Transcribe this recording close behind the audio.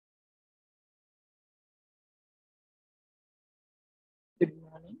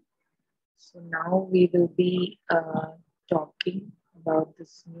So now we will be talking about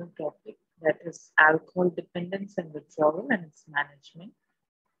this new topic, that is alcohol dependence and withdrawal and its management.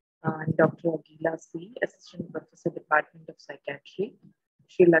 I'm Dr. Agila C, Assistant Professor, Department of Psychiatry,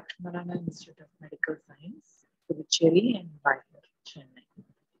 Sri Lakshmarana Institute of Medical Science, Puducherry and BIHER, Chennai.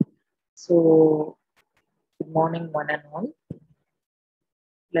 So, good morning, one and all.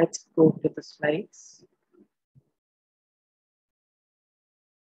 Let's go to the slides.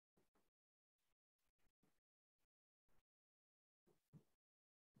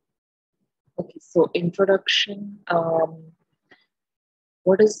 Okay, so introduction.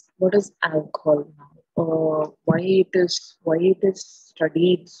 What is alcohol now? Why it is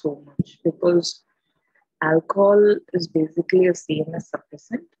studied so much? Because alcohol is basically a CNS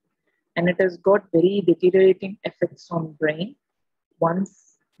suppressant, and it has got very deteriorating effects on brain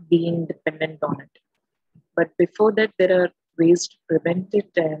once being dependent on it. But before that, there are ways to prevent it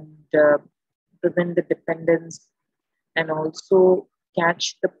and prevent the dependence, and also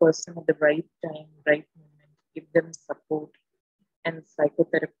catch the person at the right time, right moment, give them support and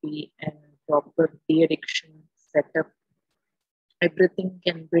psychotherapy and proper de-addiction setup. Everything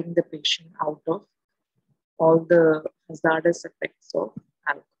can bring the patient out of all the hazardous effects of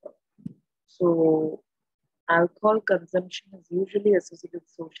alcohol. So alcohol consumption is usually associated with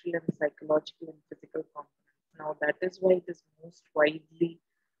social and psychological and physical components. Now that is why it is most widely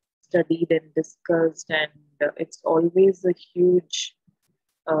studied and discussed, and it's always a huge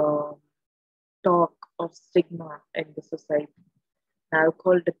talk of stigma in the society.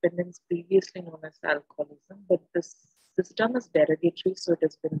 Alcohol dependence, previously known as alcoholism, but this term is derogatory, so it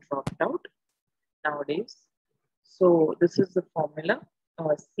has been dropped out nowadays. So this is the formula.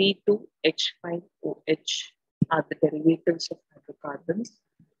 C2H5OH are the derivatives of hydrocarbons.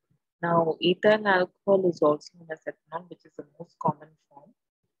 Now, ethyl alcohol is also known as ethanol, which is the most common form.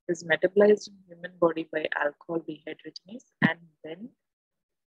 It is metabolized in human body by alcohol dehydrogenase and then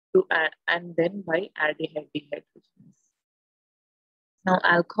by aldehyde dehydrogenase. Now,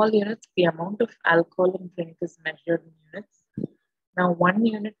 alcohol units, the amount of alcohol in drink is measured in units. Now, 1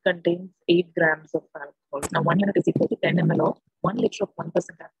 unit contains 8 grams of alcohol. Now, 1 unit is equal to 10 ml of 1 liter of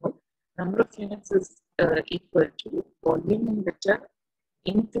 1% alcohol. Number of units is equal to volume in liter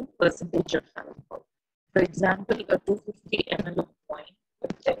into percentage of alcohol. For example, a 250 ml of wine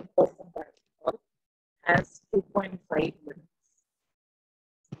with 10% alcohol has 2.5 units.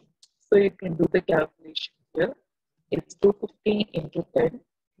 So you can do the calculation here. It's 250 into 10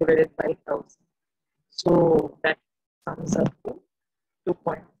 divided by 1000. So that sums up to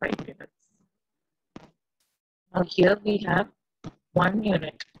 2.5 units. Now here we have 1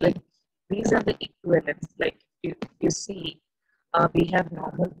 unit. Like these are the equivalents. Like you see, we have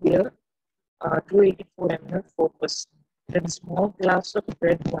normal beer, 284 ml, 4%. Then small glass of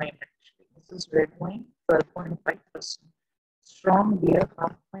red wine. Actually, this is red wine, 12.5%. Strong beer,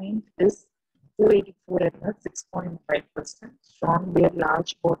 half pint is 284 ml, 6.5%. Strong beer,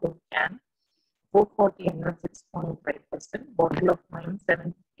 large bottle can, 440 ml, 6.5%. Bottle of wine,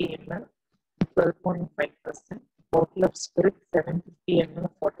 750 ml, 12.5%. Bottle of spirit, 750 ml,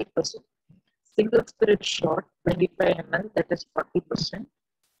 40%. Single spirit shot, 25 ml, that is 40%.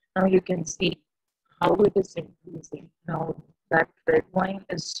 Now you can see how it is increasing. Now that red wine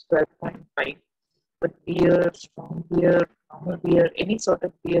is 12.5, but beer, strong beer, normal beer, any sort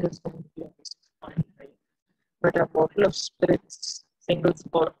of beer is going to be 6.5. But a bottle of spirits, single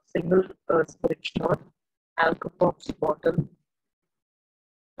spirit shot, alcopops bottle,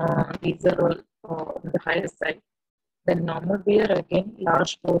 these are all on the higher side. Then normal beer, again,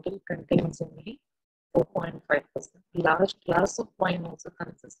 large bottle contains only 4.5%. Large glass of wine also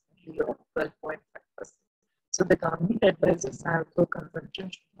consistently of 12.5%. So the government advises alcohol consumption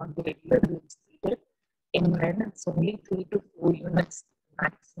should not be regularly exceeded. In men, it's only 3 to 4 units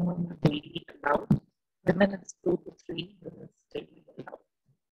maximum daily allowed. Women, it's 2 to 3 units daily allowed.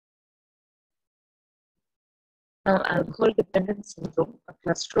 Now, alcohol dependence syndrome, a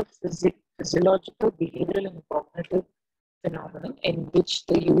cluster of physiological, behavioral, and cognitive phenomena in which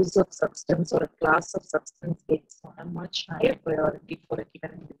the use of substance or a class of substance takes on a much higher priority for a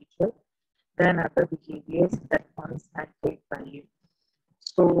given individual than other behaviors that once had great value.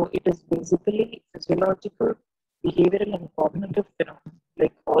 So it is basically physiological, behavioral, and cognitive phenomena.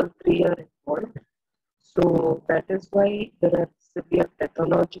 Like all three are involved. So that is why there are severe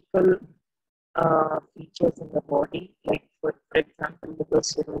pathological features in the body, like for example, liver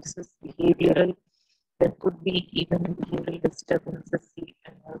cirrhosis, behavioral. There could be even behavioral disturbances,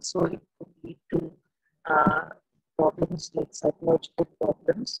 and also it could lead to problems like psychological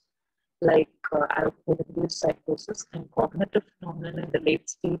problems, like alcohol-induced psychosis and cognitive phenomena in the late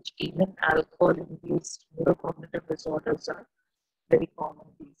stage. Even alcohol-induced neurocognitive disorders are very common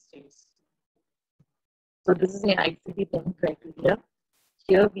these days. So this is the ICD-10 criteria.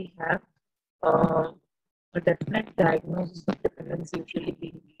 Here we have a definite diagnosis of dependence usually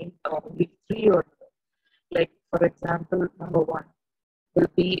being made only 3 or like, for example, number 1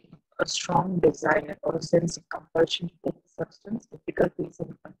 will be a strong desire or a sense of compulsion to take the substance, difficulties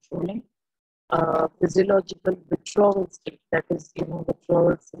in controlling, physiological withdrawal state, that is,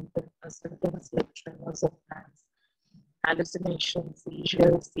 withdrawal symptoms like tremors of hands, hallucinations,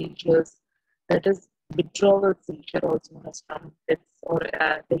 seizures, that is withdrawal seizure, also known as from fits or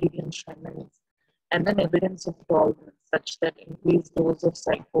delirium tremens, and then evidence of tolerance, such that increased dose of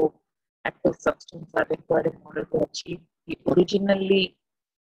psychoactive substance are required in order to achieve the original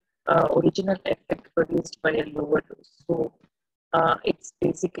effect produced by a lower dose. So it's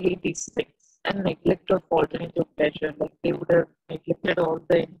basically these things. And neglect of alternative pleasure, like they would have neglected all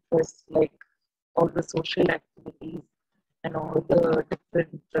the interests, like all the social activities and all the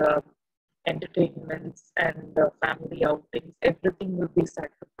different entertainments and family outings. Everything will be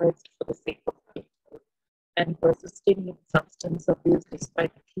sacrificed for the sake of alcohol. And persisting in substance abuse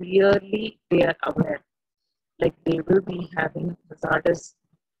despite clearly they are aware, like they will be having hazardous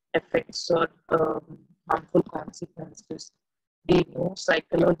effects or harmful consequences. They know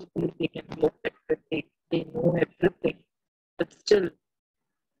psychologically they can be affected, they know everything, but still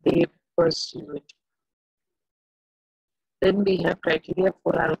they pursue it. Then we have criteria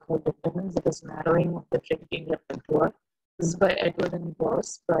for alcohol dependence, that is narrowing of the drinking repertoire. This is by Edward and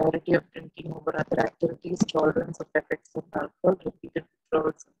Ross. Priority of drinking over other activities, tolerance of effects of alcohol, repeated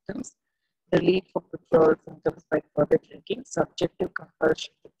withdrawal symptoms, relief of withdrawal symptoms by further drinking, subjective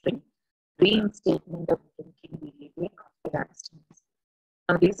compulsion to drink, reinstatement of drinking behavior after abstinence.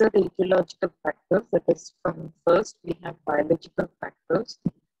 Now, these are the etiological factors. That is, from first we have biological factors,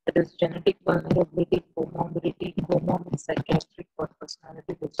 that is genetic vulnerability, comorbid psychiatric or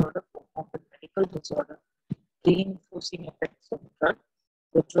personality disorder, comorbid medical disorder, reinforcing effects of drug,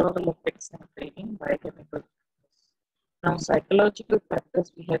 withdrawal effects and craving, biochemical factors. Now, psychological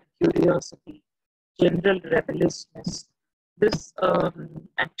factors, we have curiosity, general rebelliousness. This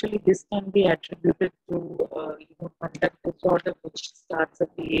actually this can be attributed to conduct disorder, which starts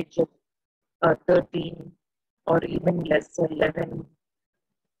at the age of 13 or even less, 11,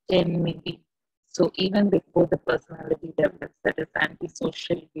 10 maybe. So even before the personality develops, that is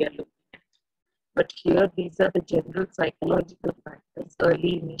antisocial, we are looking at. But here, these are the general psychological factors: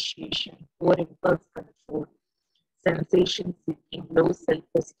 early initiation, poor impulse control, sensation seeking, low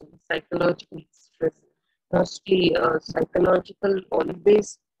self-esteem, psychological stress. Mostly psychological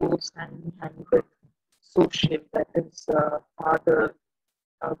always goes hand in hand with social, that is father,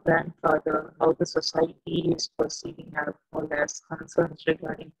 grandfather, how the society is perceiving alcohol as concerns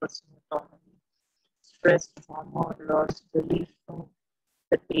regarding personal autonomy, stress, trauma, loss, relief from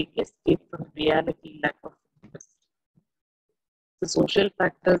fatigue, escape from reality, lack of interest. The social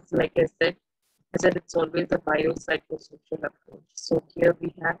factors, like I said, it's always a biopsychosocial approach. So here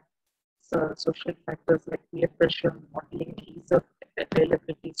we have social factors like peer pressure, modeling, ease of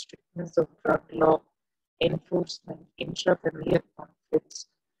availability, strictness of drug law, enforcement, intrafamilial conflicts,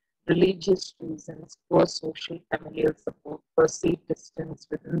 religious reasons, poor social familial support, perceived distance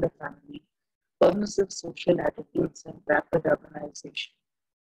within the family, permissive social attitudes, and rapid urbanization.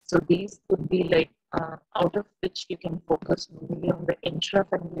 So these could be like out of which you can focus mainly on the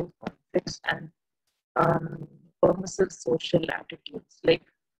intrafamilial conflicts and permissive social attitudes. Like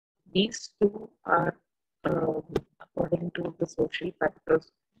these two are, according to the social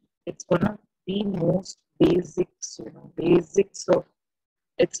factors, it's one of the most basics of,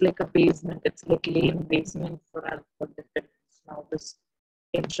 it's like a basement, it's like laying basement for alcohol dependence. Now this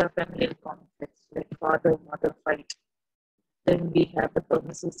intrafamilial conflicts, like father-mother fight. Then we have the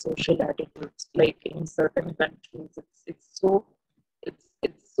permissive social attitudes, like in certain countries, it's so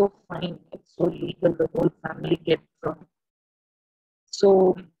fine, it's so legal, the whole family gets drunk.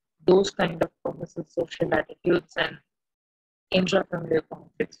 So those kind of permissive social attitudes and intrafamilial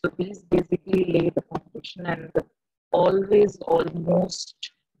conflicts. So these basically lay the foundation, and always, almost,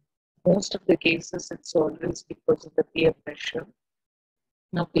 most of the cases, it's always because of the peer pressure.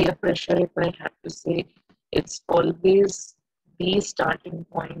 Now, peer pressure, if I have to say, it's always the starting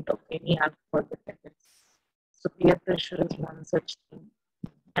point of any alcohol dependence. So peer pressure is one such thing.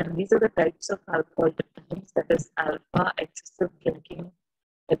 And these are the types of alcohol dependence, that is alpha, excessive drinking,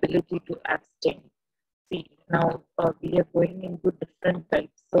 ability to abstain. See, now we are going into different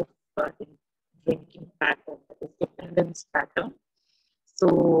types of drinking pattern, that is dependence pattern.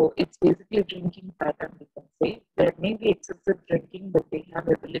 So it's basically drinking pattern, we can say. There may be excessive drinking, but they have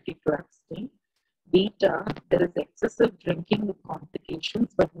ability to abstain. Beta, there is excessive drinking with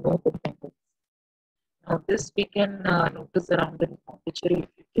complications, but no dependence. Now, this we can notice around in Pondicherry. If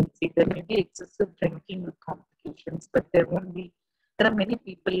you can see, there may be excessive drinking with complications, but there won't be. There are many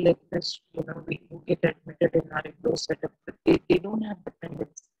people like this, who get admitted in our indoor setup, but they don't have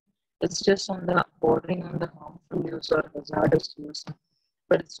dependence. It's just on the bordering on the harmful use or hazardous use,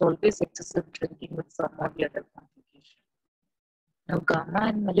 but it's always excessive drinking with some or the other complication. Now, gamma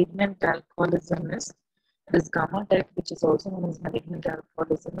and malignant alcoholism is this gamma type, which is also known as malignant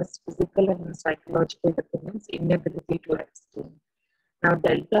alcoholism, is physical and psychological dependence, inability to abstain. Now,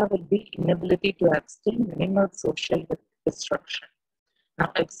 delta will be inability to abstain, minimal social destruction.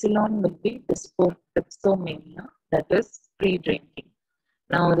 Now, epsilon will be dysomania, that is pre-drinking.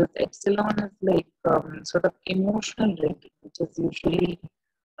 Now, this epsilon is like sort of emotional drinking, which is usually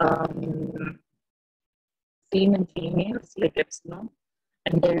seen in females, like epsilon.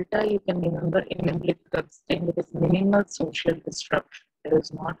 And delta, you can remember, inability to abstain, with this minimal social disruption. There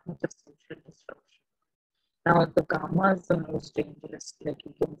is not much of social disruption. Now, the gamma is the most dangerous. Like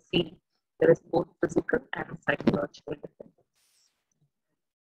you can see, there is both physical and psychological dependence.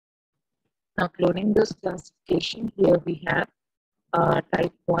 Now, cloning this classification, here we have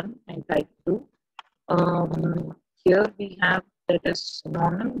type 1 and type 2. Here we have that is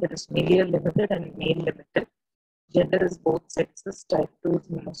synonymous, that is male limited and male limited. Gender is both sexes. Type 2 is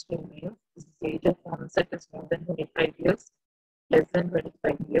mostly male. This age of onset is more than 25 years, less than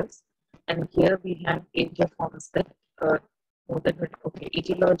 25 years. And here we have age of onset more than 20. Okay,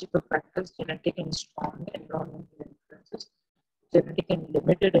 etiological factors, genetic and strong environmental influences, genetic and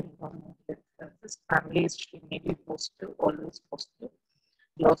limited environmental influences, family history may be positive, always positive,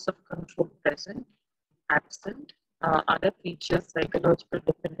 loss of control present, absent, other features, psychological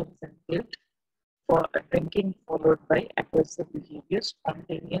dependence and guilt, for drinking followed by aggressive behavior,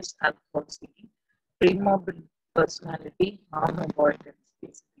 spontaneous alcohol seeking, premorbid personality, harm avoidance.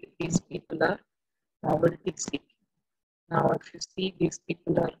 Basically, these people are novelty seeking. Now, if you see, these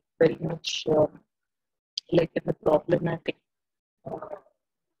people are very much like in the problematic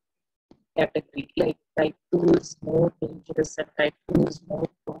category. Like type 2 is more dangerous and type 2 is more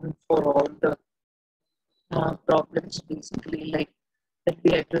prone for all the problems, basically, like that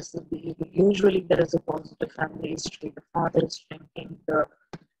be aggressive behavior. Usually there is a positive family history. The father is drinking, the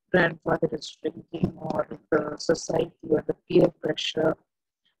grandfather is drinking, or the society or the peer pressure,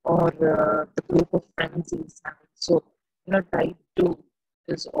 or the group of friends is having. So, type 2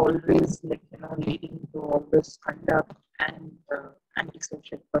 is always like, leading to all this conduct and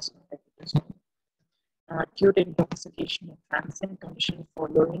antisocial personality. Acute intoxication and transient condition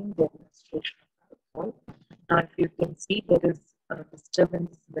following the administration of alcohol. Now, if you can see, there is a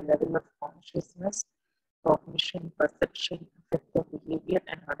disturbance in the level of consciousness, cognition, perception, affective behavior,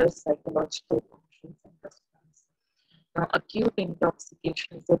 and other psychological functions and response. Now, acute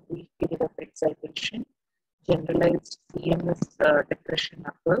intoxication is a brief period of excitation. Generalized CNS depression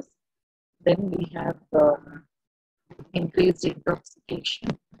occurs. Then we have increased intoxication.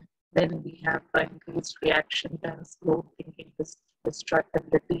 Then we have increased reaction time, slow thinking,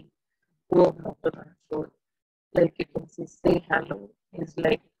 distractibility, poor motor control. Like you can see, say hello is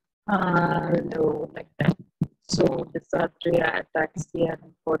like hello, like that. So dysarthria, ataxia,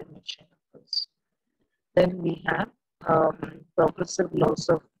 and coordination occurs. Then we have progressive loss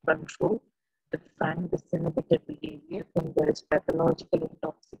of control, defined disinhibited behavior. Then there is pathological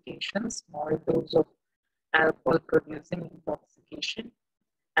intoxication, small dose of alcohol producing intoxication.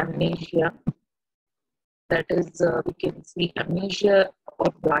 Amnesia, that is, we can see amnesia or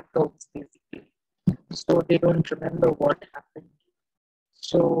blackouts basically. So they don't remember what happened.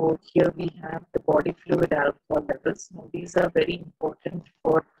 So here we have the body fluid alcohol levels. Now, these are very important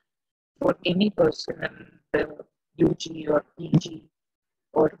for any person in the UG or PG,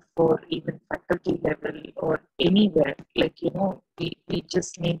 or for even faculty level or anywhere. Like, we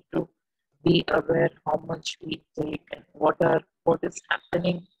just need to be aware how much we take and what is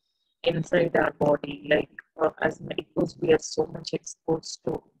happening inside our body. Like as medicals, we are so much exposed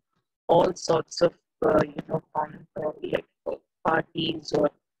to all sorts of parties or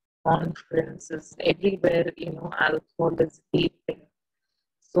conferences everywhere. Alcohol is deep in.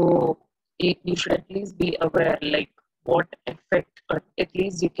 So you should at least be aware, like what effect, or at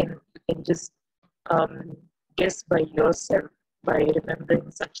least you can just guess by yourself by remembering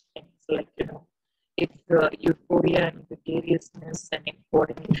such things, like if euphoria and gregariousness and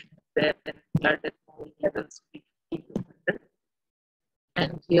coordination is there, then blood alcohol levels will be 200.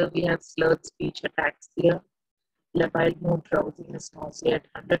 And here we have slurred speech, ataxia, mild mood, drowsiness, nausea at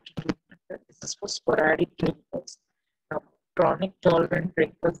 100 to 200. This is for sporadic drinkers. Now, chronic tolerant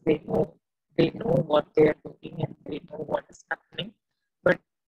drinkers, they know what they are doing and they know what is happening. But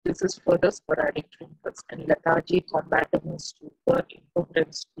this is for the sporadic drinkers. And lethargy, combativeness, stupor,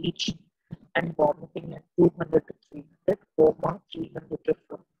 impotence, speech, and vomiting at 200 to 300, coma 300 to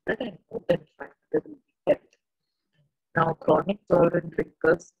 400, and more than 500 will be death. Now, chronic tolerant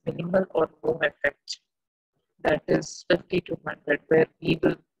drinkers, minimal or no effect. That is 50 to 100, where we,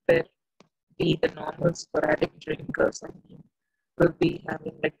 the normal sporadic drinkers, will be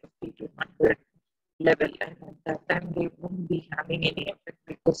having like 50 to 100 level, and at that time they won't be having any effect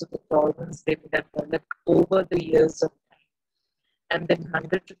because of the tolerance they would have developed over the years of time. And then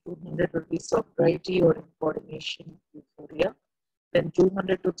 100 to 200 will be sobriety or coordination euphoria. Then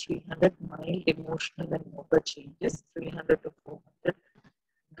 200 to 300 mild emotional and motor changes, 300 to 400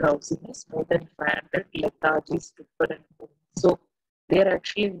 drowsiness, more than 500 lethargy, stupor, and hope. So they are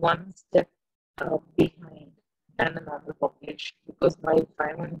actually one step behind than the normal population, because by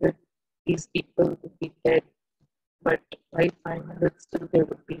 500 these people would be dead, but by 500 still they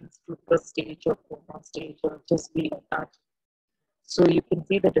would be in stupor stage or coma stage or just be lethargic. So you can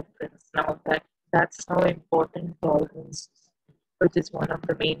see the difference. Now that's how important tolerance is, which is one of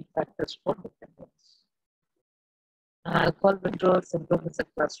the main factors for dependence. Alcohol withdrawal syndrome is a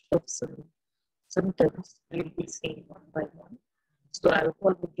cluster of symptoms we'll be seeing one by one. So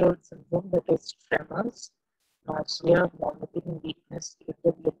alcohol withdrawal syndrome, that is tremors, nausea, vomiting, weakness,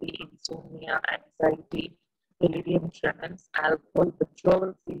 irritability, insomnia, anxiety, delirium tremens, alcohol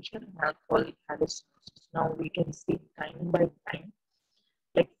withdrawal seizure, and alcoholic hallucinations. Now we can see time by time.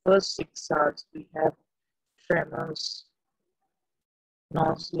 Like first 6 hours, we have tremors,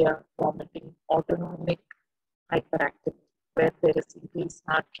 nausea, vomiting, autonomic hyperactivity, where there is increased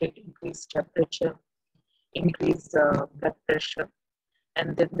heart rate, increased temperature, increased blood pressure,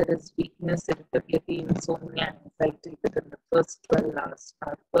 and then there is weakness, irritability, insomnia, anxiety within the first 12 hours.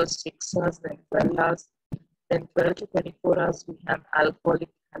 First 6 hours, then 12 hours, then 12 to 24 hours, we have alcoholic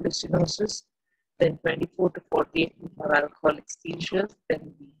hallucinosis. Then 24 to 48, we have alcoholic seizures.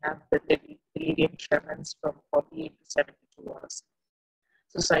 Then we have the delirium tremens from 48 to 72 hours.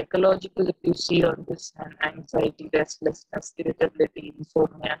 So psychological, if you see on this, and anxiety, restlessness, irritability,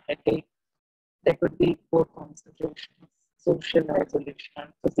 insomnia, headache, there could be poor concentration, social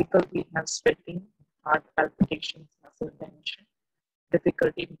isolation. Physical, we have sweating, heart palpitations, muscle tension,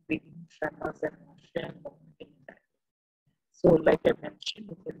 difficulty in breathing, tremors, and nausea, and vomiting. So like I mentioned,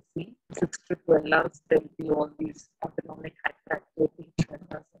 you can see 6 to 12 hours, there will be all these autonomic hyperactivity,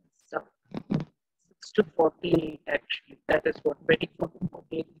 tremors and stuff. 6 to 48 actually, that is what 24 to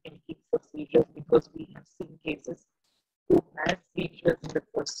 48 we can keep for seizures, because we have seen cases who had seizures in the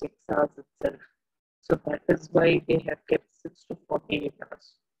first 6 hours itself. So that is why they have kept 6 to 48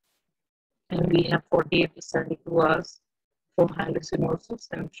 hours. And we have 48 to 72 hours for hallucinosis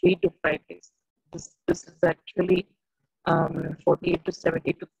and 3 to 5 days. This is actually 48 to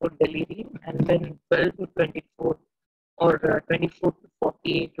 72 for delirium, and then 12 to 24 or 24 to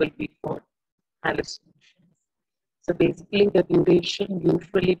 48 will be for hallucinations. So basically the duration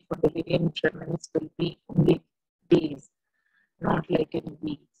usually for delirium tremens will be only days, not like in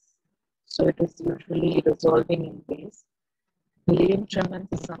weeks. So it is usually resolving in days. Delirium tremens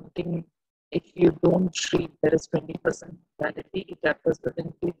is something, if you don't treat, there is 20% mortality. It occurs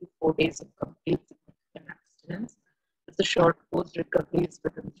within 3 to 4 days of complete significant abstinence. It's a short post recovery is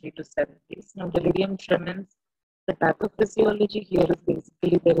within 3 to 7 days. Now, delirium tremens, the pathophysiology here is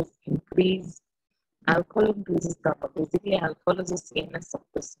basically there is increase, alcohol increases gamma. Basically, alcohol is the same as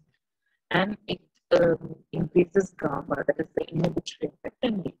suppressant, and it increases gamma, that is the inhibitory effect,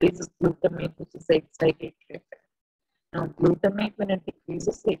 and decreases glutamate, which is the excitatory effect. Now, glutamate, when it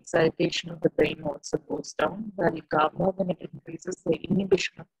decreases, the excitation of the brain also goes down, while gamma, when it increases, the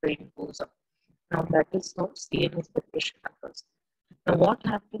inhibition of brain goes up. Now, that is how CNS depression occurs. Now, what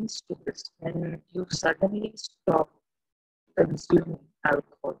happens to this when you suddenly stop consuming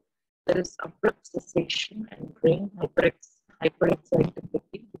alcohol? There is abrupt cessation and brain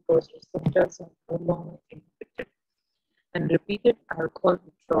hyperexcitability because receptors are no longer inhibited. And repeated alcohol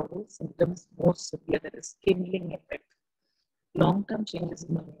withdrawal symptoms more severe, there is kindling effect. Long-term changes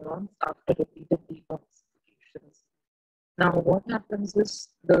in the neurons after repeated detoxifications. Now, what happens is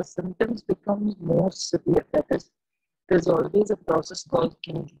the symptoms become more severe. That is, there's always a process called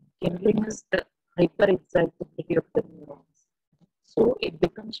kindling. Kindling is the hyperexcitability of the neurons. So it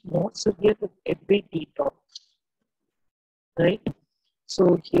becomes more severe with every detox, right?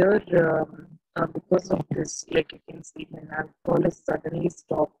 So here, because of this, like you can see, when alcohol is suddenly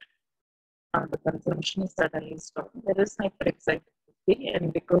stopped, the consumption is suddenly stopped, there is hyperexcitability,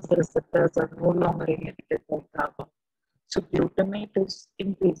 and because the receptors are no longer inhibited by GABA, so glutamate is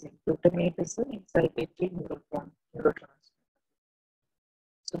increasing. Glutamate is an excitatory neurotransmitter.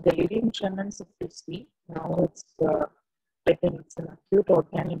 So delirium tremens, if you see, now it's an acute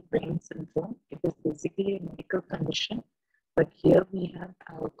organic brain syndrome. It is basically a medical condition, but here we have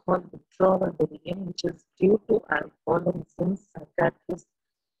alcohol withdrawal delirium, which is due to alcohol, and since psychiatrists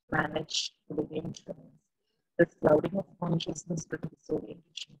manage delirium tremens. This clouding of consciousness with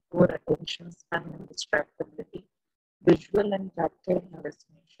disorientation, poor attention span and distractibility, visual and tactile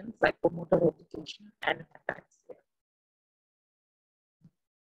hallucinations, psychomotor agitation, and ataxia.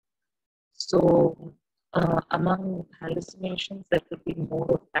 So, among hallucinations, there could be more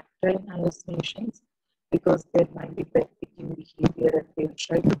of tactile hallucinations because there might be bed-picking behavior, and they'll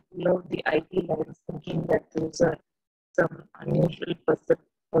try to pull out the ID lines thinking that those are some unusual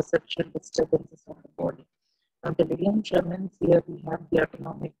perceptual disturbances on the body. Now, delirium tremens, here we have the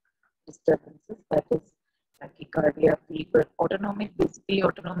autonomic disturbances, that is tachycardia, fever. Basically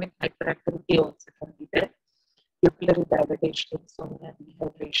autonomic hyperactivity also can be there. Pupillary dilation, insomnia,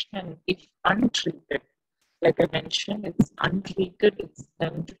 dehydration, and if untreated, like I mentioned, it's untreated, it's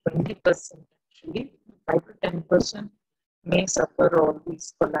 10 to 20% actually. 5 to 10% may suffer all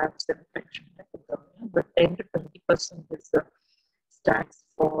these collapse and infection hypothermia, but 10 to 20% is the stats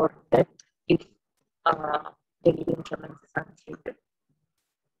for death if delirium tremens is untreated.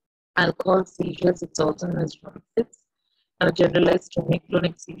 Alcohol seizures, it's also known as fits. Generalized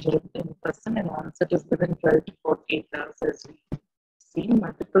tonic-clonic seizure in person, and onset is within 12 to 48 hours. As we see,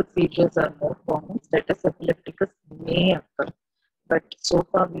 multiple seizures are more common. Status epilepticus may occur, but so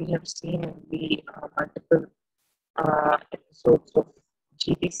far we have seen in the multiple episodes of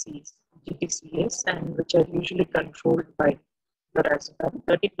GTCs, and which are usually controlled by lorazepam.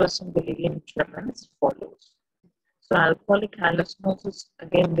 30% delirium tremens follows. So alcoholic hallucinosis,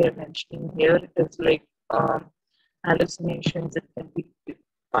 again, they're mentioning here, it is like hallucinations. It can be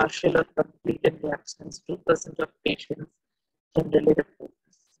partial or complete in the absence. 2% of patients generally report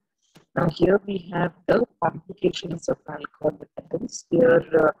this. Now here we have the complications of alcohol dependence.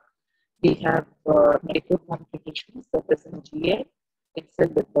 Here we have medical complications, that is in GI. It's a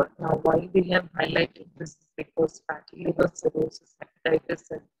liver. Now why we have highlighted this is because fatty liver cirrhosis,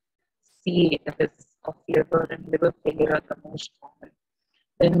 hepatitis, and CA, that is of liver and liver failure, are the most common.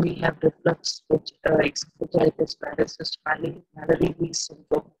 Then we have reflux, which esophagitis, varices, Mallory-Weiss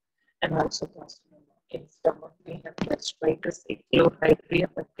syndrome, and also carcinoma. In stomach, we have gastritis, achlorhydria,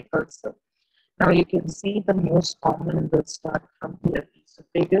 peptic ulcer. Now you can see the most common will start from here: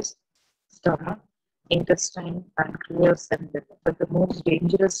 esophagus, stomach, intestine, pancreas, and liver. But the most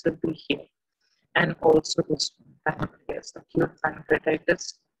dangerous will be here, and also this one, pancreas, acute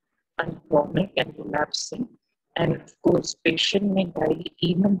pancreatitis, and chronic and relapsing. And of course, patient may die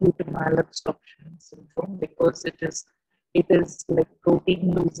even due to malabsorption syndrome because it is like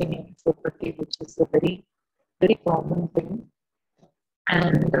protein losing enteropathy, which is a very, very common thing.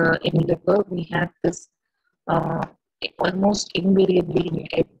 And in liver, we have this almost invariably in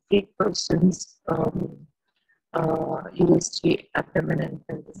every person's USG abdomen and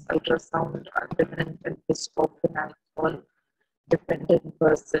pelvis, ultrasound abdomen and pelvis of an alcohol dependent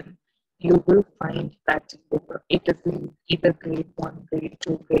person, you will find that it is in either grade 1, grade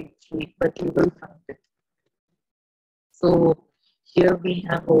 2, grade 3, but you will find it. So here we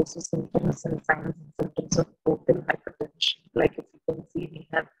have also symptoms and signs and symptoms of portal hypertension. Like if you can see, we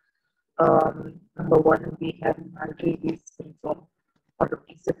have number 1, we have Mallory-Weiss syndrome or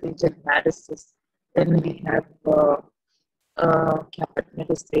esophageal varices. Then we have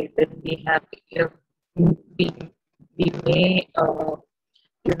Kaplan-Meier, then we have we may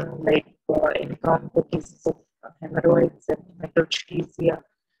encounter cases of hemorrhoids and hematochezia.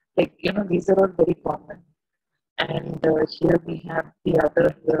 These are all very common. And here we have the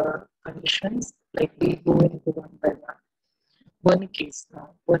other conditions, like we go into one by one. One case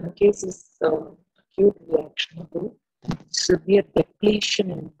now. One case is acute reaction to severe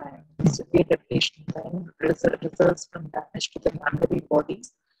depletion in time. Severe depletion in time results from damage to the mammary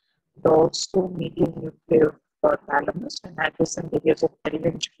bodies, but also medial nuclear thalamus and adjacent areas of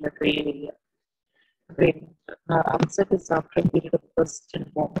periventricular gray area. Now, onset is after a period of persistent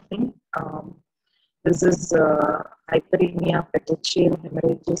vomiting. This is hyperemia, petechial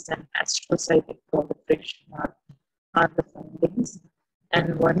hemorrhages, and astrocytic proliferation are the findings.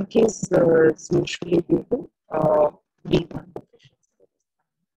 And one case is usually due to B1 deficiency.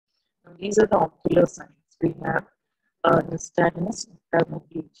 Now, these are the ocular signs. We have nystagmus,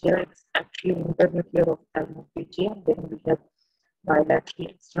 ophthalmoplegia. It's actually internuclear ophthalmoplegia. Then we have bilateral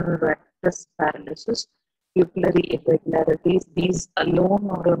external rectus paralysis, pupillary irregularities. These alone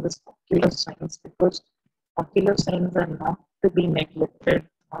are on the ocular signs because ocular signs are not to be neglected,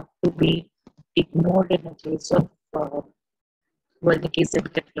 not to be ignored in the case of case of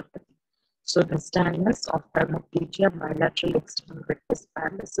encephalopathy. So nystagmus, ophthalmoplegia, bilateral external rectus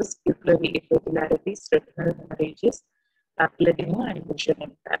paralysis, pupillary irregularities, retinal hemorrhages, papilledema, and vision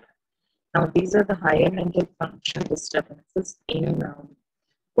impairment. Now, these are the higher mental function disturbances in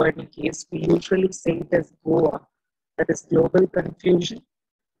case. We usually say it as GOA, that is global confusion.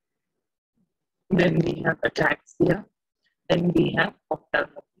 Then we have ataxia. Then we have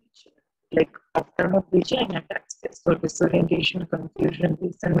ophthalmoplegia, like ophthalmoplegia and ataxia. So disorientation, confusion,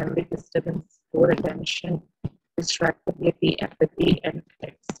 peace and memory disturbance, poor attention, distractibility, apathy, and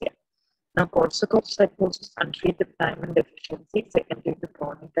ataxia. Now, Korsakoff psychosis, untreated thiamine deficiency, secondary to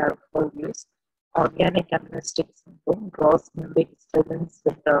chronic alcohol use, organic amnestic syndrome, gross memory disturbance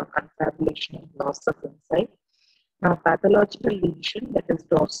with confabulation and loss of insight. Now, pathological lesion, that is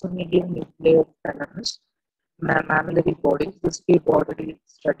dorsomedial nuclear thalamus, mammillary bodies, this we've already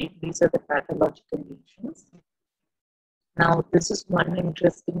studied. These are the pathological lesions. Now, this is one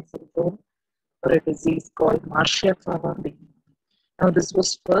interesting syndrome or a disease called Marcia-Fava. Now, this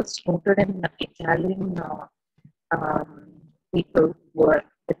was first noted in Italian people who are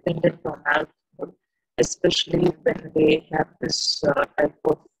dependent on alcohol, especially when they have this type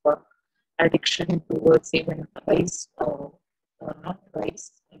of addiction towards even rice, or not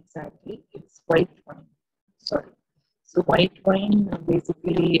rice exactly, it's white wine. Sorry. So, white wine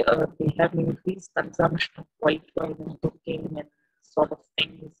basically they have increased consumption of white wine and cooking and sort of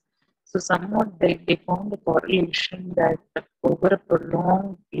things. So somewhat they found a correlation that over a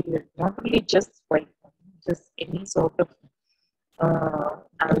prolonged period, not only just white wine, just any sort of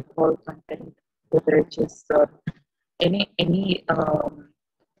alcohol content, beverages,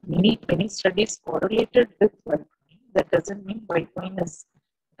 many studies correlated with white wine. That doesn't mean white wine is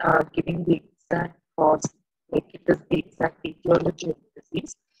giving the exact cause, like it is the exact etiology of the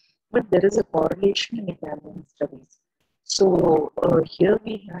disease, but there is a correlation in Italian studies. So here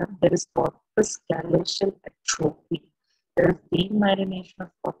we have, there is corpus callosal atrophy. There is demyelination of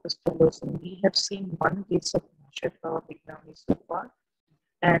corpus callosum. We have seen one case of Marcia-Fava so far,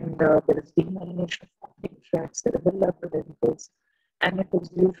 and there is demyelination of optic tract, cerebellar peduncles, and it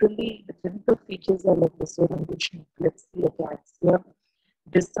is usually the clinical features are like disorientation, epilepsy, ataxia,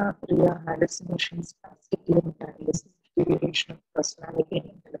 dysarthria, hallucinations, spastic limb paralysis, deterioration of personality and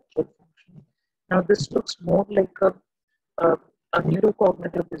intellectual function. Now, this looks more like a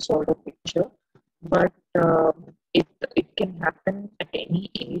neurocognitive disorder picture, but it can happen at any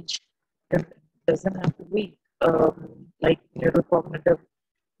age. It doesn't have to be like neurocognitive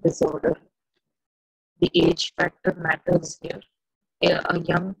disorder. The age factor matters here. A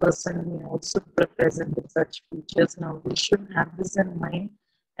young person may also present with such features. Now, we should have this in mind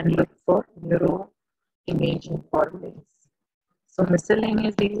and look for neuroimaging correlates. So,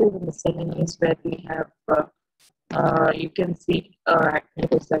 miscellaneous, these are the miscellaneous where we have you can see acne,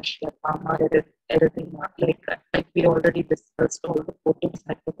 rosacea, palmar erythema, like we already discussed all the potence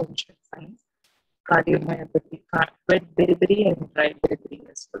hypertension signs, cardiomyopathy, wet beriberi and dry beriberi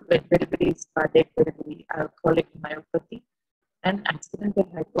as well. Wet beriberi is cardiac beriberi, alcoholic myopathy, and accidental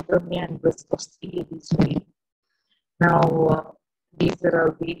hypothermia and risk of CAD. Now, these are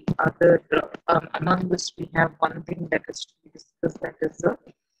all the other, among this we have one thing that is to be discussed, that is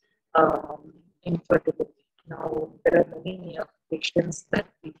infertility. Now, there are many patients that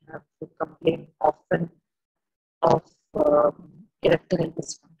we have to complain often of erectile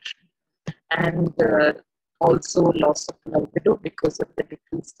dysfunction and also loss of libido because of the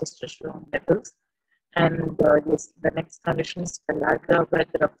decreased testosterone levels. And yes, the next condition is pellagra, where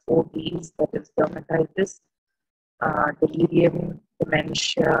there are 4 Ds, that is dermatitis, delirium,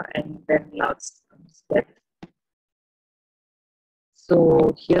 dementia, and then last comes death.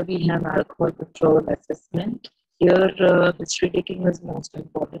 So here we have alcohol withdrawal assessment. Here history taking is most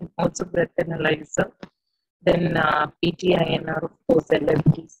important. Also breath analyzer. Then PTINR, of course,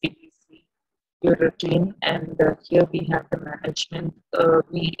 LFT, CBC, your routine. And here we have the management.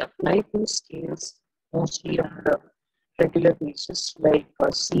 We apply 2 scales mostly on the regular basis, like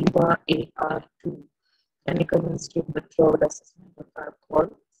SIVA AR2, Clinical Institute Withdrawal Assessment of Alcohol,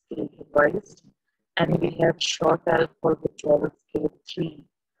 scale revised. And we have short alcohol withdrawal scale 3,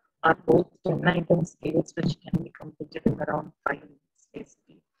 are both 10-item scales which can be completed in around 5 minutes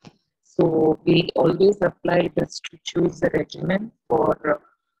basically. So we always apply this to choose the regimen for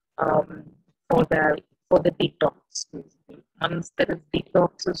the detox basically. Once there is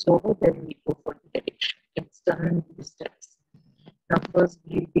detox is over, then we go for the addiction. It's done in 2 steps. first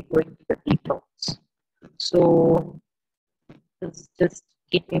we'll be going to the detox. So let's just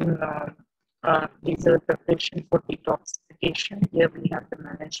keep in these are preparation for detoxification. Here we have the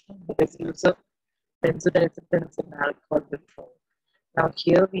management, the use of benzodiazepines and alcohol withdrawal. Now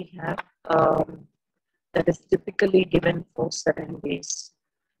here we have that is typically given for 7 days.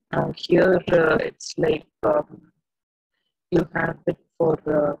 Now here it's like you have it for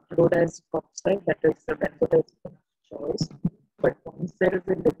fluoride oxide, that is the benzodiazepine choice. But once there is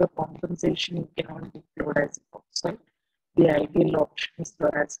a liver compensation, you cannot do fluoride oxide. The ideal option is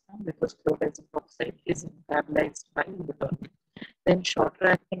lorazepam because fluoride oxide is metabolized by liver. Then shorter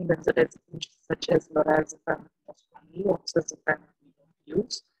acting benzodiazepines such as lorazepam, most commonly oxazepam we don't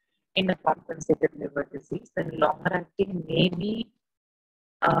use in a compensated liver disease. Then longer acting may be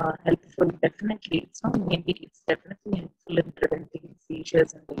helpful. Definitely, it's not maybe, it's definitely helpful in preventing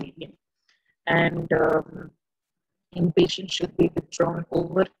seizures and delirium. And inpatient should be withdrawn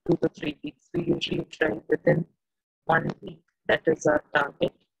over 2 to 3 weeks. We usually try within 1 week. That is our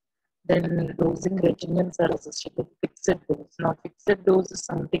target. Then dosing regimens are associated with fixed dose. Now, fixed dose is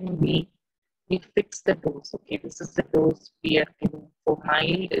something we fix the dose. Okay, this is the dose we are giving. For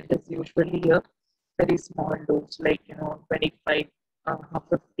mild, it is usually a very small dose, like 25,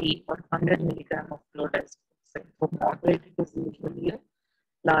 50, or 100 milligram of fluoride. For moderate, it is usually a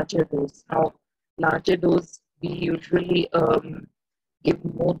larger dose. Now, larger dose we usually give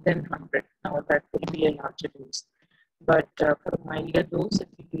more than 100. Now, that will be a larger dose. But for milder dose, it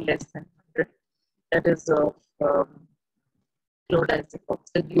will be less than 100. That is of fluoride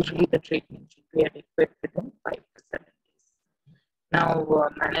oxide. Usually, the treatment should be adequate within 5 to 7 days. Now,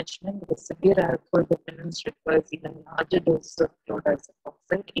 management with severe alcohol dependence requires even larger doses of fluoride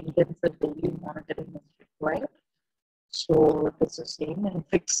oxide. Intensive daily monitoring is required. So, this is the same. And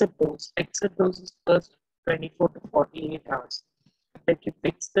fixed dose. Fixed dose is first 24 to 48 hours. Like you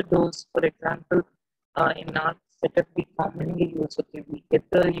fix the dose, for example, in our setup, we commonly use, okay, we get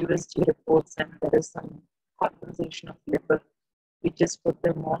the USG reports and there is some compensation of liver. We just put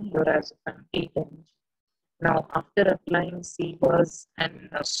them on lorazepam 8 mg. Now, after applying CBUS and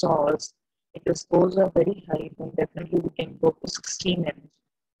SAWS, if the scores are very high, then definitely we can go to 16 mg.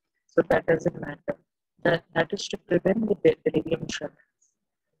 So that doesn't matter. That is to prevent the delirium tremors.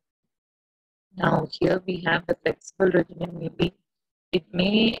 Now, here we have the flexible regimen. Maybe it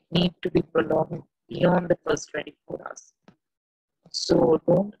may need to be prolonged beyond the first 24 hours. So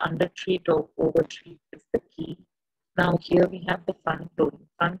don't undertreat or overtreat is the key. Now here we have the front loading.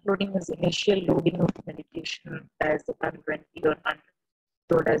 Front loading is initial loading of medication as the 20 or 100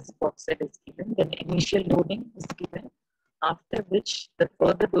 fluoride oxide is given. Then initial loading is given, after which the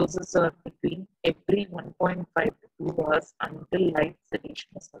further doses are between every 1.5 to 2 hours until light sedation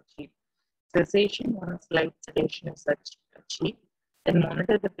is achieved. Cessation once light sedation is achieved. Then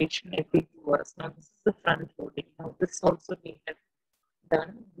monitor the patient every 2 hours. Now this is the front loading. Now this also we have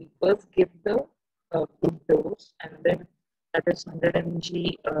done. We first give the good dose, and then that is 100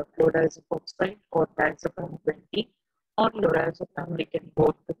 mg fluoride oxide or diazepam 20, or lorazepam we can go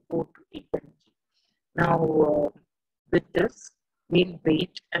to 4 to 8 mg. Now with this we'll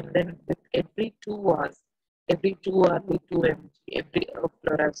wait, and then with every 2 hours, every 2 hours we 2 mg every of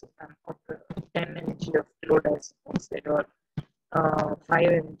lorazepam, or 10 mg of fluoride oxide, or 5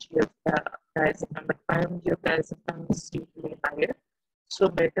 mg of diazepam, but 5 mg of diazepam is usually higher. So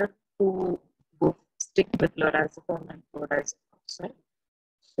better to stick with lorazepam and fluoride oxide.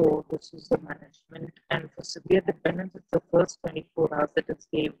 So this is the management. And for severe dependence, it's the first 24 hours, that is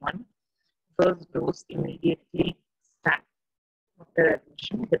day 1. First dose immediately start. After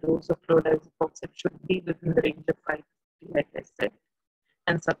admission, the dose of fluoride oxide should be within the range of 550, like I said.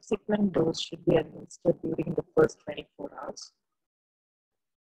 And subsequent dose should be administered during the first 24 hours.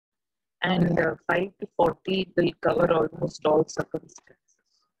 And 5 to 40 will cover almost all circumstances.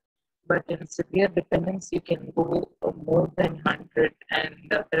 But in severe dependence, you can go more than 100, and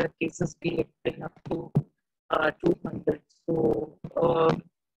there are cases we have been up to 200. So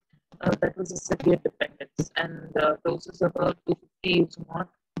that was a severe dependence, and doses about 250 is not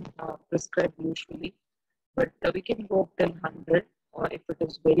prescribed usually, but we can go up till 100, or if it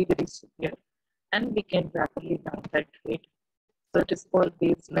is very, very severe, and we can rapidly down titrate. So it is called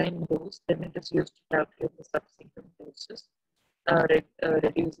baseline dose, then it is used to calculate the subsequent doses.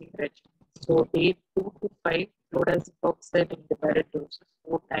 Reducing regimen. So day 2 to 5 fluoride oxide in divided doses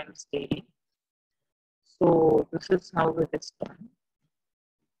 4 times daily. So this is how it is done.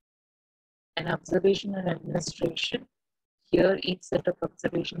 And observation and administration. Here each set of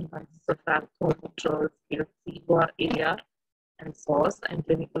observation consists of alcohol withdrawal, CBUS, AR, and SAWS, and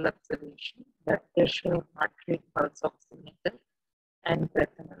clinical observation. Blood pressure, heart rate, pulse oximeter, and breath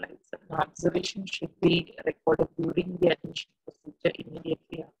analyzer. Now, observation should be recorded during the admission procedure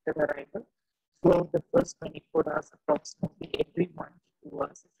immediately after arrival throughout the first 24 hours, approximately every 1 to 2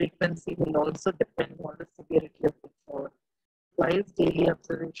 hours. Frequency will also depend on the severity of the withdrawal. Twice daily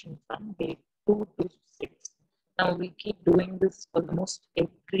observation from day 2 to 6. Now we keep doing this almost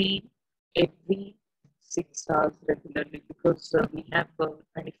every 6 hours regularly because we have a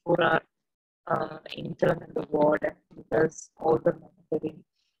 24-hour intern in the ward and he does all the monitoring.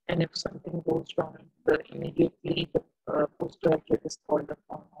 And if something goes wrong, immediately the postgraduate is called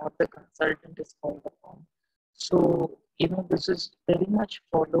upon or the consultant is called upon. So, this is very much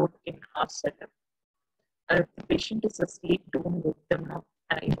followed in our setup. If the patient is asleep, don't wake them up.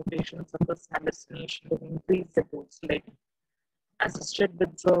 And if the patient suffers hallucination, then increase the dose. Like assisted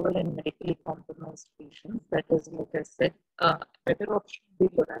withdrawal in medically compromised patients, that is, like I said, better option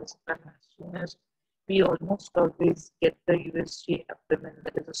would be lorazepam as soon as we almost always get the USG abdomen,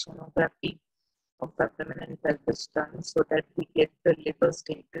 that is a sonography of abdomen and pelvis done, so that we get the liver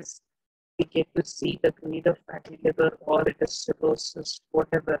status. We get to see the grade of fatty liver or it is cirrhosis,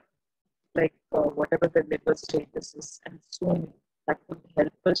 whatever, whatever the liver status is, and soon that would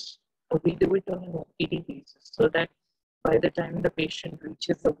help us. We do it on an OPD basis so that by the time the patient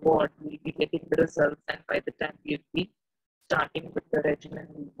reaches the ward, we'll be getting the results, and by the time we'll be starting with the regimen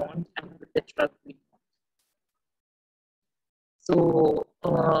we want and with the drug we want. So,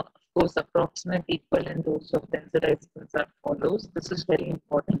 of course, approximate equivalent dose of benzodiazepines are follows. This is very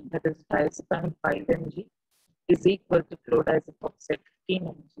important. That is, diazepam 5 mg is equal to chlordiazepoxide 15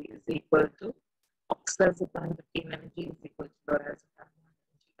 mg is equal to oxazepam 15 mg is equal to lorazepam 1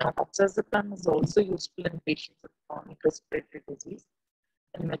 mg. Now, oxazepam is also useful in patients with chronic respiratory disease,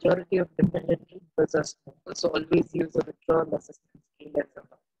 and majority of dependent drinkers are smokers, so always use a withdrawal assessment scale as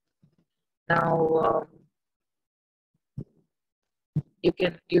above. Now, you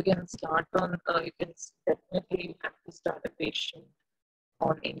can start on you can definitely have to start a patient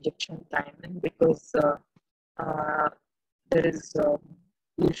on injection timing because there is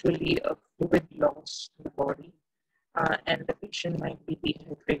usually a fluid loss in the body and the patient might be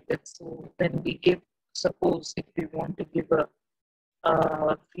dehydrated. So when we give, suppose if we want to give a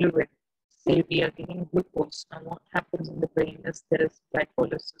fluid, say we are giving glucose, and what happens in the brain is there is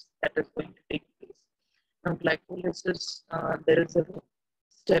glycolysis that is going to take place. Now, glycolysis, there is a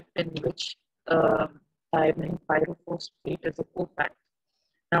step in which thiamine pyrophosphate is a cofactor.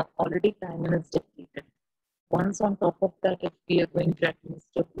 Now, already thiamine is depleted. Once on top of that, if we are going to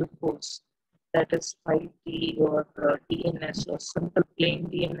administer glucose, that is 5D or DNS or simple plain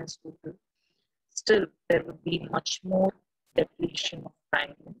DNS glucose, still there would be much more depletion of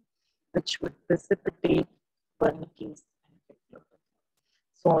thiamine, which would precipitate Wernicke's encephalopathy.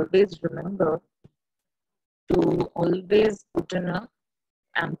 So always remember to always put in a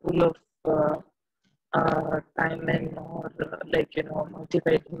ampoule of thiamine or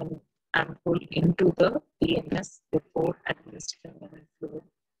multivitamin ampoule into the DNS before administering any fluid.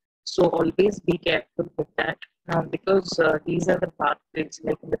 So always be careful with that. Now, because these are the pathways,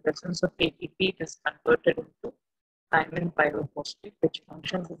 like in the presence of ATP, it is converted into thiamine pyrophosphate, which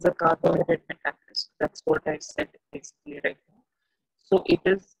functions as a carbohydrate metabolite. That's what I said basically right now. So it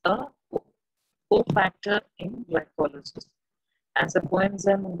is a cofactor in glycolysis as a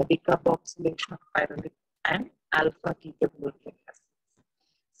coenzyme in the decarboxylation of pyruvic and alpha ketoglucanic acids.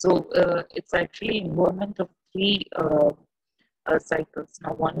 So it's actually involvement of three cycles.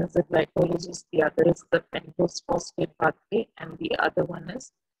 Now, one is the glycolysis, the other is the pentose phosphate pathway, and the other one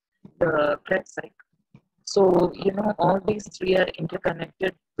is the Krebs cycle. So, all these three are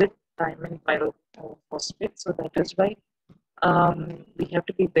interconnected with thiamine pyrophosphate. So that is why we have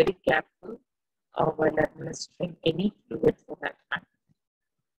to be very careful while administering any fluid for that matter.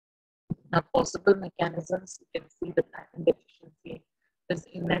 Now, possible mechanisms, you can see the thiamine deficiency is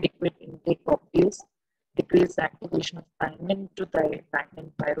inadequate intake of these, decreased activation of thiamine to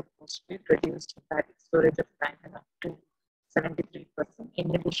thiamine pyrophosphate, reduced hepatic storage of thiamine up to 73%,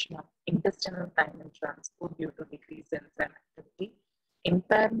 inhibition of intestinal thiamine transport due to decreased enzyme activity,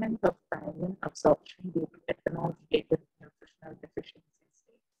 impairment of thiamine absorption due to ethanol-related nutritional deficiencies.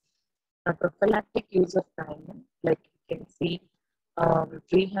 Now, prophylactic use of thiamine, like you can see,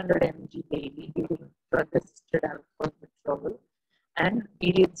 300 mg daily during drug-assisted alcohol withdrawal and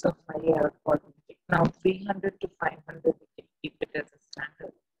periods of high alcohol intake. Now, 300 to 500, we can keep it as a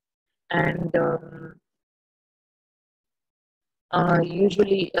standard. And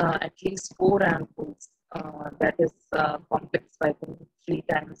usually at least 4 ampoules, that is complex vitamin 3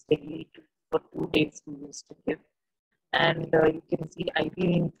 times daily for 2 days we used to give. And you can see IV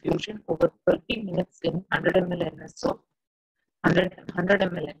infusion over 30 minutes in 100 ml NS of 100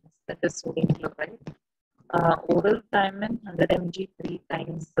 ml, that is sodium chloride. Oral Thiamine 100 mg 3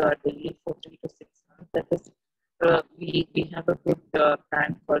 times daily for 3 to 6 months. That is, we have a good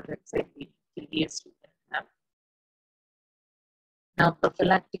brand called TDS we can have. Now,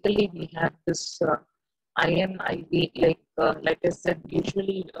 prophylactically, we have this IM, IV, like I said,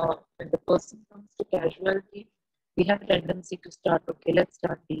 usually when the person comes to casualty, we have a tendency to start, okay, let's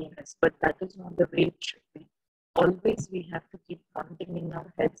start DNS, but that is not the way it should be. Always we have to keep counting in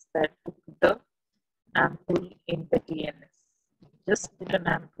our heads that to put the ampoule in the DNS. Just put an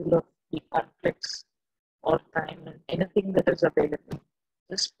ampoule of the complex or time and anything that is available.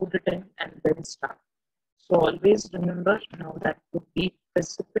 Just put it in and then start. So always remember now that would be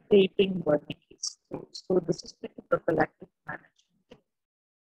precipitating Wernicke's. So this is like a prophylactic management.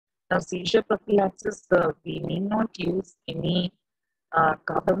 Now seizure prophylaxis, we need not use any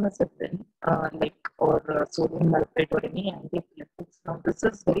carbamazepine or sodium valproate or any antiepileptics. Now this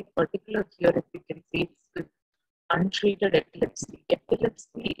is very particular here. If you can see, it's with untreated epilepsy.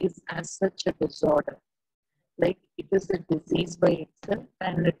 Epilepsy is as such a disorder. Like it is a disease by itself,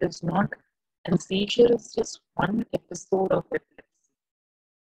 and it is not. And seizure is just one episode of epilepsy.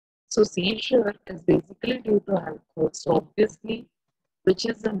 So seizure is basically due to alcohol. So obviously, which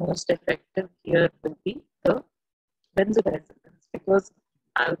is the most effective here will be the benzodiazepines, because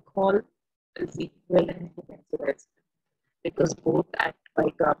alcohol is equivalent to benzodiazepine because both act by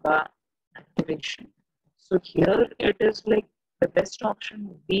GABA activation. So here it is like the best option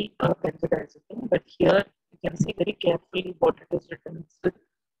would be a benzodiazepine, but here you can see very carefully what it is written with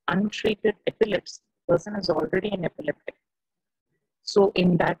untreated epilepsy. The person is already an epileptic. So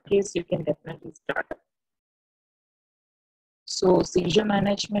in that case, you can definitely start. So seizure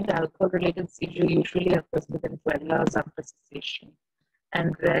management, alcohol-related seizure usually occurs within 12 hours after cessation,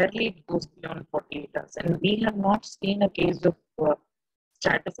 and rarely it goes beyond 48 hours. And we have not seen a case of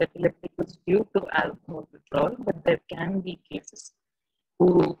status epilepticus due to alcohol withdrawal, but there can be cases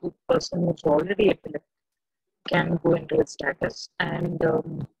who person who's already epileptic can go into a status. And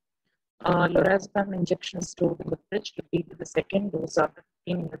lorazepam injection stored in the fridge repeat the second dose after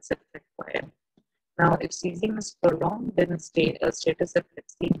 15 minutes if required. Now, if seizing is prolonged, then status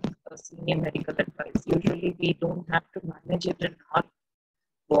epilepsy, senior medical advice. Usually, we don't have to manage it in our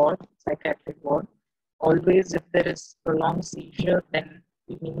ward, psychiatric ward. Always, if there is prolonged seizure, then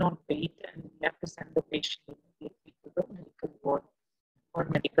we need not wait and we have to send the patient immediately to the medical ward or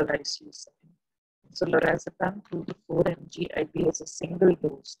medical ICU setting. So, lorazepam 2 to 4 mg IV as a single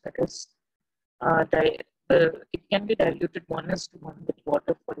dose, that is, it can be diluted 1:1 with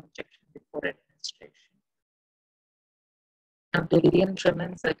water for injection before administration. Now, delirium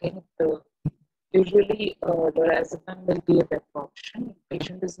tremens, again, usually lorazepam will be a better option. If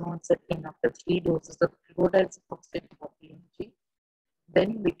patient is not settling after 3 doses of fluodiazepam 40 mg,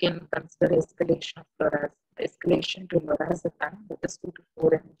 then we can consider escalation to lorazepam, that is 2 to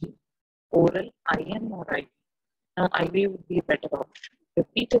 4 mg, oral, IM or IV. Now, IV would be a better option.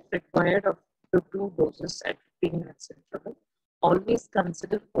 Repeat if required of 2 doses at 15 minutes interval. Always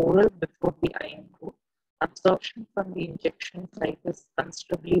consider oral before the IM group. Absorption from the injection site is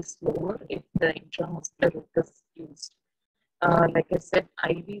considerably slower if the intramuscular route is used. Like I said,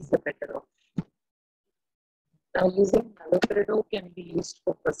 IV is the better option. Now, using haloperidol can be used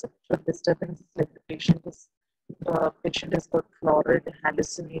for perceptual disturbances, like the patient has got florid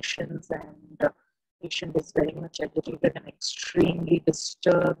hallucinations and patient is very much agitated and extremely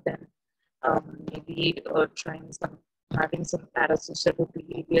disturbed, and maybe having some parasocial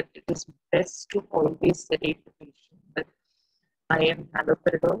behavior. It is best to always sedate the patient with IM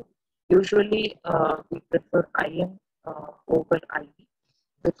haloperidol. Usually, we prefer IM over IV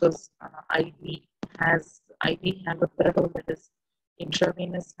because IV haloperidol, that is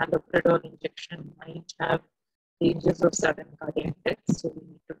intravenous haloperidol injection, might have dangers of sudden cardiac death, so we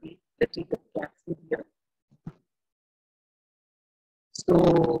need to be a little bit careful here. So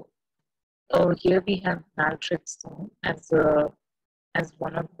here we have naltrexone as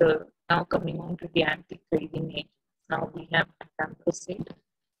one of the, now coming on to the anti-craving agents. Now we have acamprosate.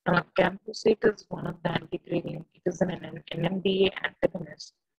 Now acamprosate is one of the anti-craving, it is an NMDA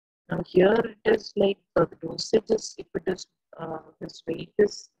antagonist. Now here it is like the dosage is, if it is,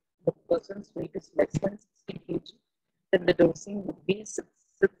 the person's weight is less than 60 kg, then the dosing would be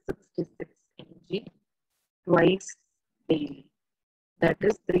 666 mg twice daily. That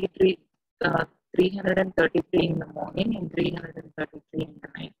is 333 in the morning and 333 in the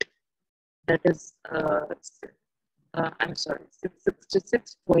night. That is, I'm sorry,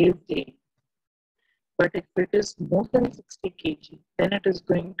 666 twice daily. But if it is more than 60 kg, then it is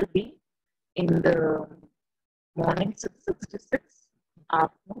going to be in the morning 666,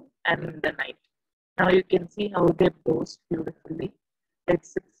 afternoon, and the night. Now you can see how they dose beautifully.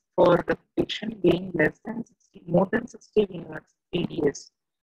 It's for the patient being less than 60, more than 60, we have 3 days.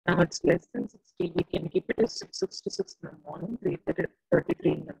 Now it's less than 60, we can keep it as 666 in the morning,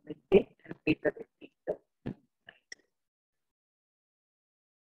 333 in the midday, and 333 in the night.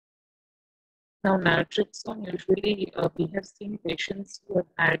 Now naltrexone, usually we have seen patients who have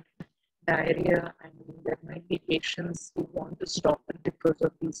had diarrhea, and there might be patients who want to stop it because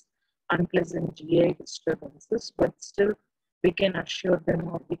of these unpleasant GI disturbances, but still we can assure them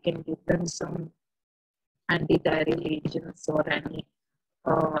or we can give them some antidiarrheal agents or any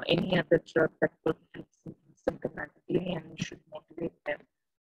other drug that could help symptomatically and should motivate them.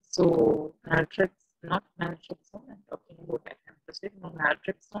 So not naltrexone, I'm talking about acamprosate. No,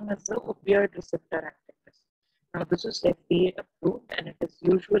 naltrexone is the opioid receptor antagonist. Now this is FDA approved, and it is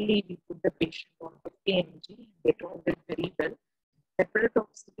usually we put the patient on 50 mg. They tolerate very well.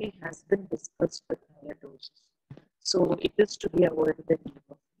 Heparotoxicity has been discussed with higher doses, so it is to be avoided in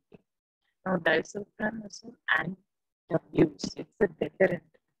chemotherapy. Now disulfiram is an anti-abuse. It's a deterrent.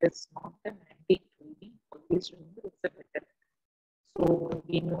 It's not an anti-craving. Always remember it's a deterrent. So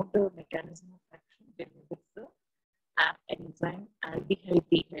we know the mechanism of action. Then it's the enzyme aldehyde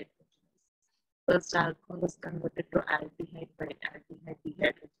dehydrogenase. First, alcohol is converted to aldehyde by aldehyde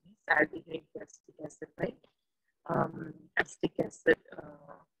dehydrogenase, aldehyde to acetic acid by acetic acid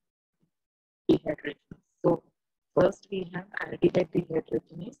dehydrogenase. So first we have aldehyde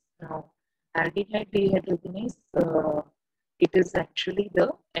dehydrogenase. Now aldehyde dehydrogenase, it is actually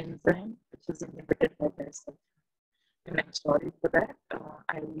the enzyme which is inhibited by disulfiram. And I'm sorry for that.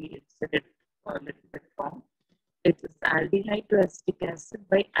 I said it a little bit wrong. It is aldehyde to acetic acid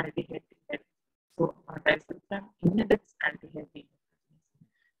by aldehyde dehydrogenase. So disulfiram inhibits aldehyde dehydrogenase.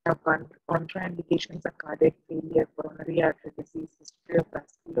 Now contraindications are cardiac failure, coronary artery disease, history of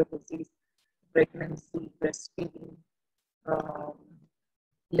vascular disease, pregnancy, breastfeeding, um,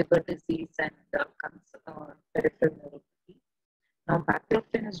 liver disease, and peripheral neuropathy. Now,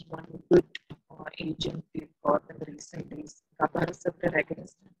 baclofen is one good agent we've got in the recent days. GABA receptor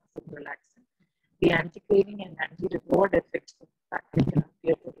agonist and acid relaxant. The anti-craving and anti-reward effects of baclofen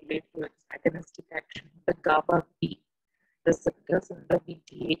appear to relate to its agonistic action, the GABA B receptors in the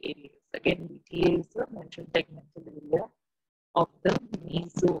VTA areas. Again, VTA is the ventral tegmental area of the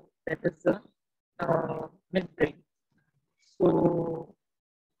meso, that is the midbrain. So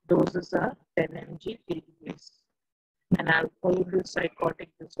doses are 10 mg days. And alcohol-induced psychotic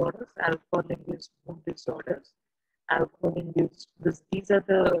disorders, alcohol-induced mood disorders, alcohol-induced. These are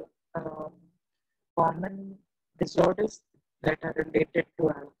the common disorders that are related to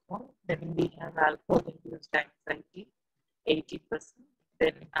alcohol. Then we have alcohol-induced anxiety, 80%.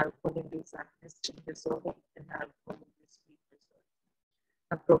 Then alcohol-induced amnestic disorder, and alcohol-induced sleep disorder.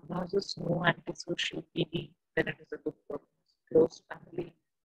 A prognosis: no antisocial PD, then it is a good prognosis. Close family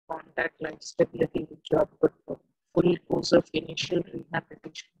contact, life stability, with job, good prognosis. Full course of initial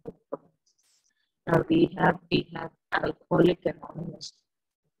rehabilitation, good prognosis. Now we have Alcoholic Anonymous,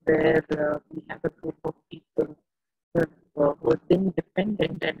 where we have a group of people who have been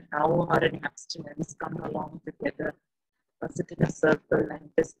dependent and now are in abstinence, come along together, sit in a circle and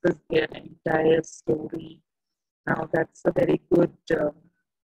discuss their entire story. Now that's a very good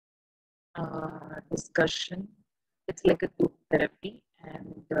discussion. It's like a group therapy,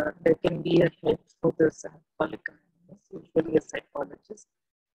 and there can be a help for this Alcoholic Anonymous, usually a psychologist.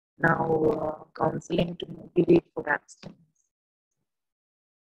 Now counseling to motivate for abstinence.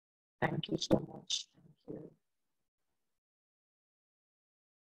 Thank you so much.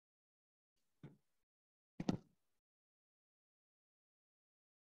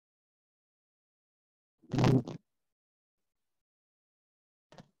 Thank you.